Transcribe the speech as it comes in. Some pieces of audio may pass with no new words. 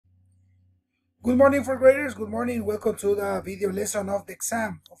Good morning, fourth graders. Good morning. Welcome to the video lesson of the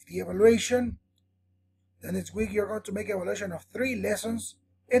exam of the evaluation. The next week you're going to make evaluation of 3 lessons,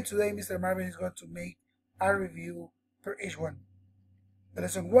 and today Mr. Marvin is going to make a review per each one. The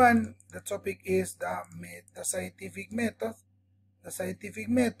lesson 1, the topic is the scientific method. The scientific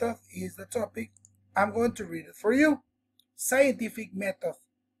method is the topic. I'm going to read it for you. Scientific method.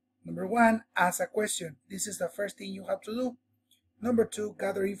 Number 1, ask a question. This is the first thing you have to do. Number 2,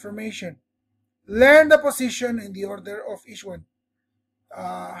 gather information. Learn the position in the order of each one.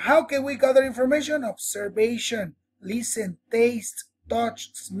 How can we gather information? Observation, listen, taste, touch,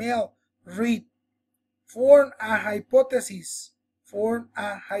 smell, read. Form a hypothesis. Form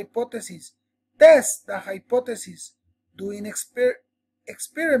a hypothesis. Test the hypothesis. Doing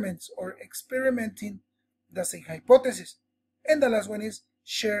experiments or experimenting the same hypothesis. And the last one is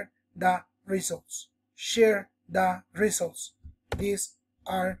share the results. Share the results. These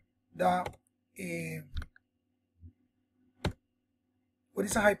are the what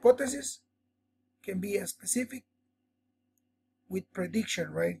is a hypothesis? Can be a specific with prediction,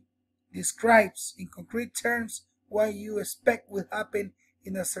 right? Describes in concrete terms what you expect will happen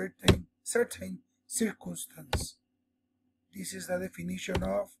in a certain circumstance. This is the definition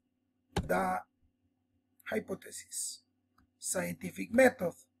of the hypothesis. Scientific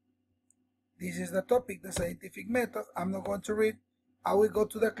method. This is the topic, the scientific method. I'm not going to read. I will go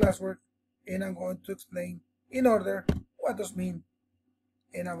to the classwork and I'm going to explain in order what does mean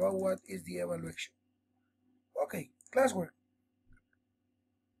and about what is the evaluation. Okay, classwork.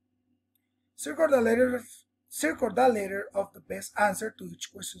 Circle the letter of the best answer to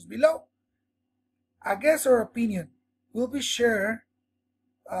each question below. A guess or opinion will be shared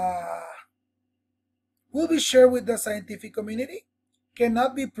with the scientific community,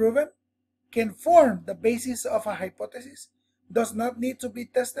 cannot be proven, can form the basis of a hypothesis, does not need to be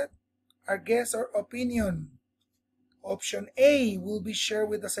tested. A guess or opinion. Option A will be shared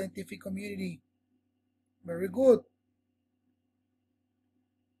with the scientific community. Very good.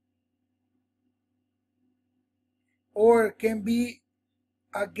 Or can be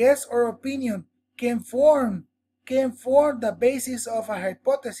a guess or opinion, can form the basis of a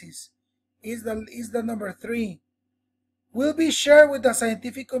hypothesis. Is the number 3. Will be shared with the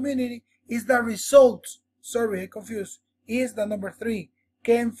scientific community is the result. Sorry, I confused. Is the number 3.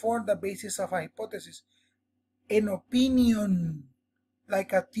 Can form the basis of a hypothesis. An opinion,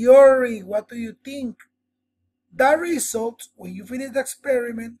 like a theory. What do you think? The result, when you finish the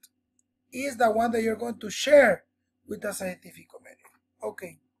experiment, is the one that you're going to share with the scientific community.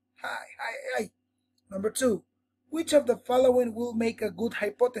 Okay. Hi. Number 2. Which of the following will make a good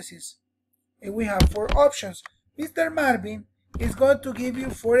hypothesis? And we have 4 options. Mr. Marvin is going to give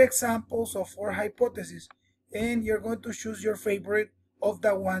you 4 examples of 4 hypotheses, and you're going to choose your favorite of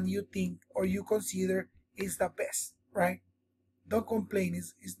the one you think or you consider is the best, right? Don't complain.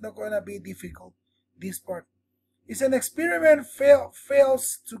 It's not going to be difficult, this part. If an experiment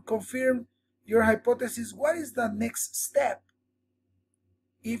fails to confirm your hypothesis, what is the next step?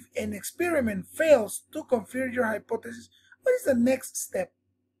 If an experiment fails to confirm your hypothesis, what is the next step?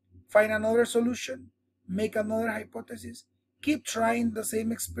 Find another solution, make another hypothesis, keep trying the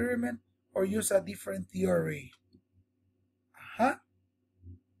same experiment, or use a different theory.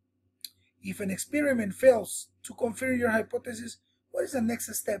 If an experiment fails to confirm your hypothesis, what is the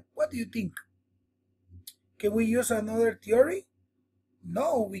next step? What do you think? Can we use another theory?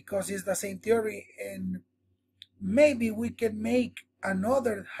 No, because it's the same theory, and maybe we can make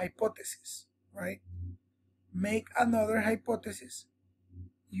another hypothesis, right? Make another hypothesis.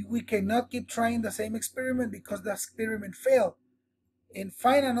 We cannot keep trying the same experiment because the experiment failed. And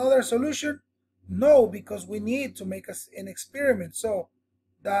find another solution? No, because we need to make an experiment. So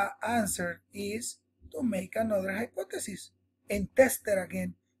the answer is to make another hypothesis and test it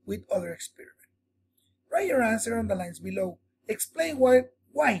again with other experiments. Write your answer on the lines below. Explain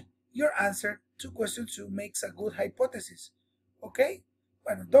why your answer to question 2 makes a good hypothesis. Okay?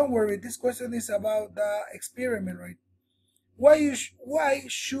 But don't worry, this question is about the experiment, right? Why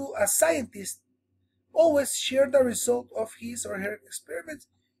should a scientist always share the result of his or her experiments?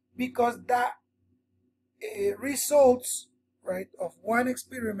 Because the results, right, of one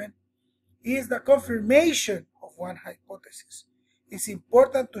experiment is the confirmation of one hypothesis. It's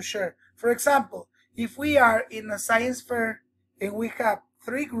important to share. For example, if we are in a science fair and we have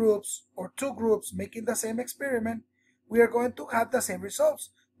 3 groups or 2 groups making the same experiment, we are going to have the same results.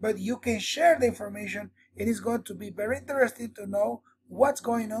 But you can share the information. It is going to be very interesting to know what's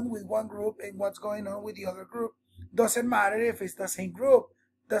going on with one group and what's going on with the other group. Doesn't matter if it's the same group,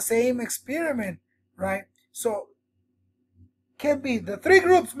 the same experiment, right? So can be the three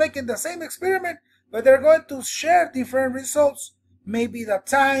groups making the same experiment, but they're going to share different results. Maybe the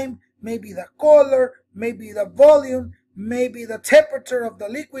time, maybe the color, maybe the volume, maybe the temperature of the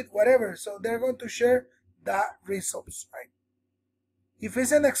liquid, whatever. So they're going to share the results, right? If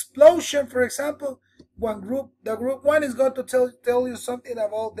it's an explosion, for example, the group one is going to tell you something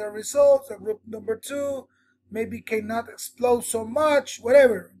about their results. The group number two maybe cannot explode so much,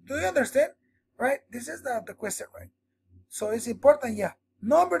 whatever. Do you understand? Right? This is the question, right? So it's important, yeah.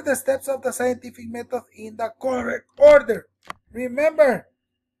 Number the steps of the scientific method in the correct order. Remember,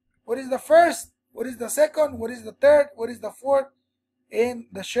 what is the first? What is the second? What is the third? What is the fourth? And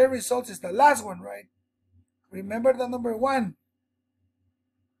the share results is the last one, right? Remember the number one.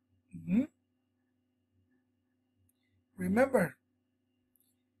 Remember,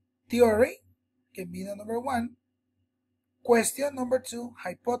 theory can be the number one. Question number two,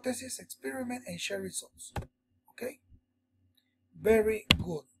 hypothesis, experiment, and share results. Okay? Very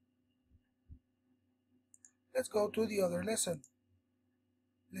good. Let's go to the other lesson.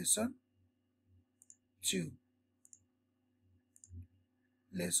 Lesson 2.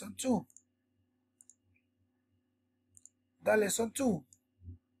 Lesson 2. The lesson 2.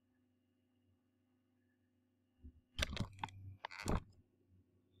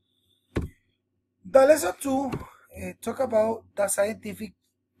 The lesson 2 talk about the scientific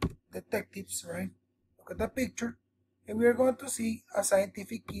detectives, right? Look at the picture, and we are going to see a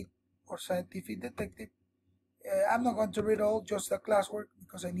scientific kid or scientific detective. I'm not going to read all, just the classwork,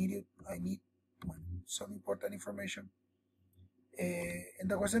 because I need some important information. And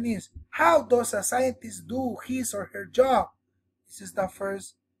the question is, how does a scientist do his or her job? This is the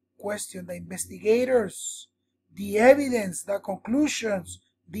first question. The investigators, the evidence, the conclusions,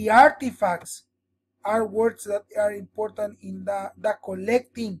 the artifacts are words that are important in the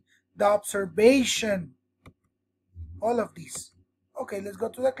collecting, the observation, all of these. Okay, let's go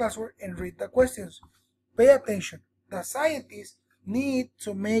to the classwork and read the questions. Pay attention. The scientists need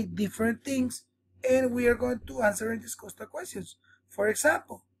to make different things, and we are going to answer and discuss the questions. For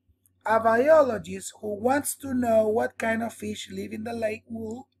example, a biologist who wants to know what kind of fish live in the lake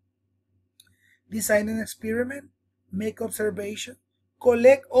will design an experiment, make observation,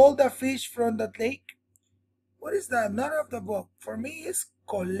 collect all the fish from the lake. What is the none of the above? For me, it's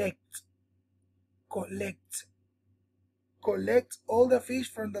collect. Collect. Collect all the fish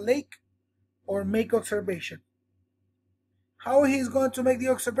from the lake or make observation. How he's going to make the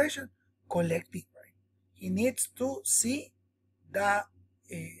observation? Collecting, right? He needs to see the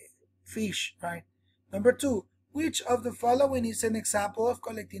fish, right? Number 2, which of the following is an example of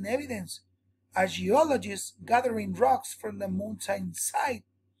collecting evidence? A geologist gathering rocks from the mountainside,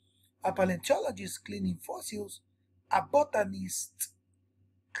 a paleontologist cleaning fossils, a botanist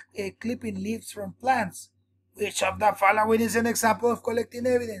clipping leaves from plants. Which of the following is an example of collecting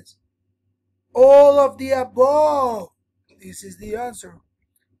evidence? All of the above. This is the answer.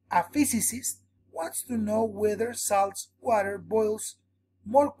 A physicist wants to know whether salt water boils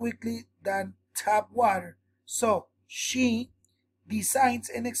more quickly than tap water. So she designs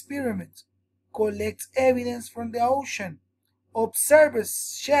an experiment, collects evidence from the ocean,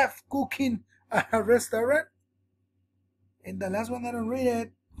 observes chef cooking at a restaurant. And the last one, I don't read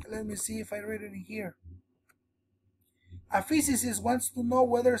it. Let me see if I read it in here. A physicist wants to know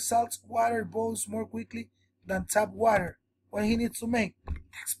whether salt water boils more quickly than tap water. What he needs to make?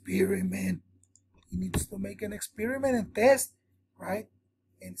 Experiment. He needs to make an experiment and test, right?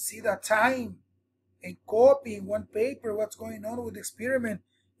 And see the time and copy in one paper what's going on with the experiment.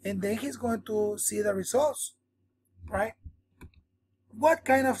 And then he's going to see the results, right? What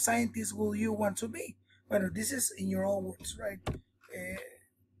kind of scientist will you want to be? Well, this is in your own words, right?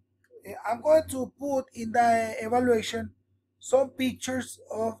 I'm going to put in the evaluation some pictures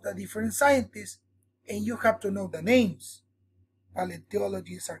of the different scientists, and you have to know the names.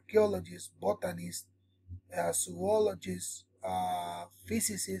 Paleontologists, archaeologists, botanists, zoologists,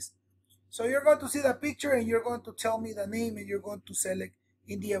 physicists. So you're going to see the picture and you're going to tell me the name and you're going to select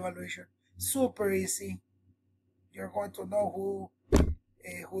in the evaluation. Super easy. You're going to know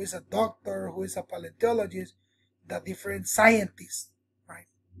who is a doctor, who is a paleontologist, the different scientists, right?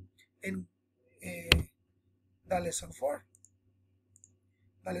 And the lesson 4.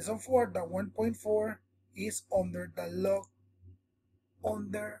 The lesson 4, the 1.4 is under the log.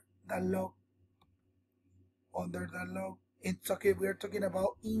 Under the log. Under the log. It's okay, we're talking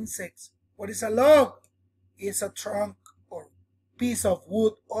about insects. What is a log? It's a trunk or piece of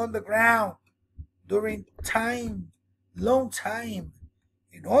wood on the ground during time, long time.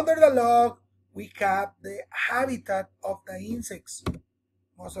 And under the log, we have the habitat of the insects.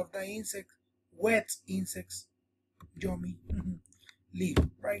 Most of the insects, wet insects, yummy. live,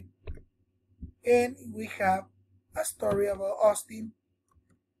 right? And we have a story about Austin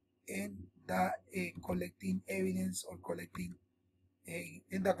and the collecting evidence or collecting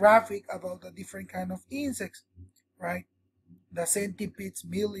in the graphic about the different kind of insects, right? The centipedes,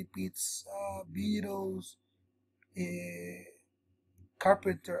 millipedes, beetles,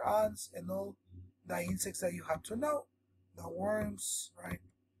 carpenter ants, and all the insects that you have to know, the worms, right?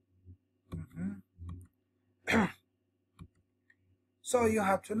 So you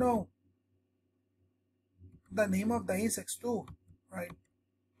have to know the name of the insects too, right?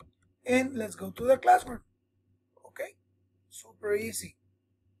 And let's go to the classwork. Okay, super easy.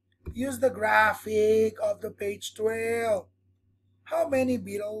 Use the graphic of the page 12. How many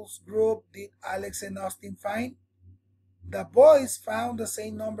beetles group did Alex and Austin find? The boys found the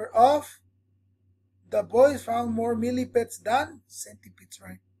same number of. The boys found more millipedes than centipedes,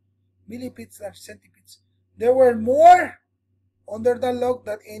 right? Millipedes than centipedes. There were more under the log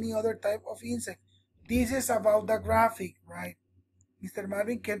than any other type of insect. This is about the graphic, right? Mr.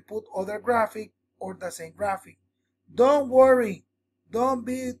 Marvin can put other graphic or the same graphic. Don't worry. Don't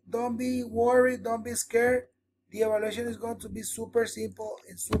be worried. Don't be scared. The evaluation is going to be super simple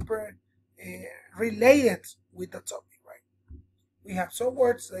and super related with the topic, right? We have some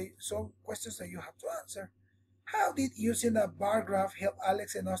words, some questions that you have to answer. How did using a bar graph help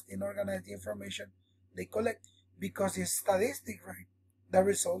Alex and Austin organize the information they collect? Because it's statistic, right? The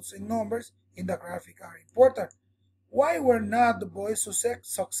results in numbers in the graphic are important. Why were not the boys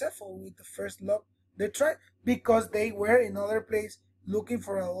successful with the first log they tried? Because they were in other place looking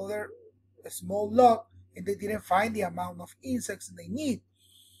for another small log and they didn't find the amount of insects they need.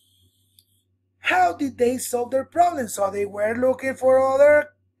 How did they solve their problem? So they were looking for other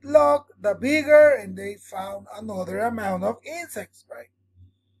log, the bigger, and they found another amount of insects, right?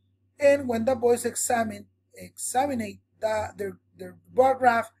 And when the boys examined their bar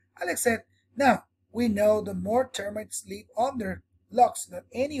graph, Alex said, now, we know the more termites live under logs than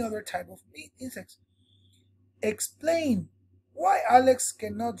any other type of insects. Explain why Alex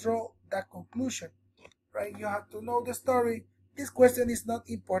cannot draw that conclusion, right? You have to know the story. This question is not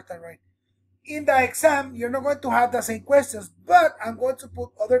important, right? In the exam, you're not going to have the same questions, but I'm going to put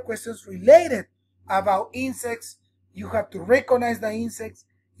other questions related about insects. You have to recognize the insects.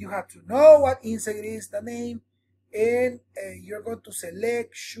 You have to know what insect is, the name, and you're going to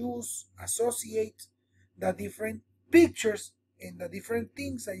select, choose, associate the different pictures and the different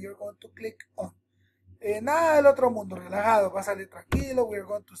things that you're going to click on. Nada del otro mundo, relajado, va a salir tranquilo, we're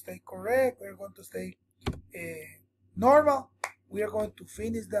going to stay correct, we're going to stay normal, we are going to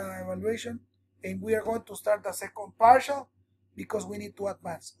finish the evaluation, and we are going to start the second partial because we need to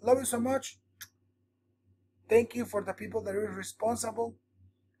advance. Love you so much. Thank you for the people that are responsible.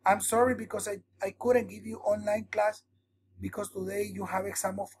 I'm sorry because I couldn't give you online class because today you have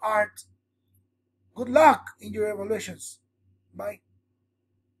exam of art. Good luck in your evaluations. Bye.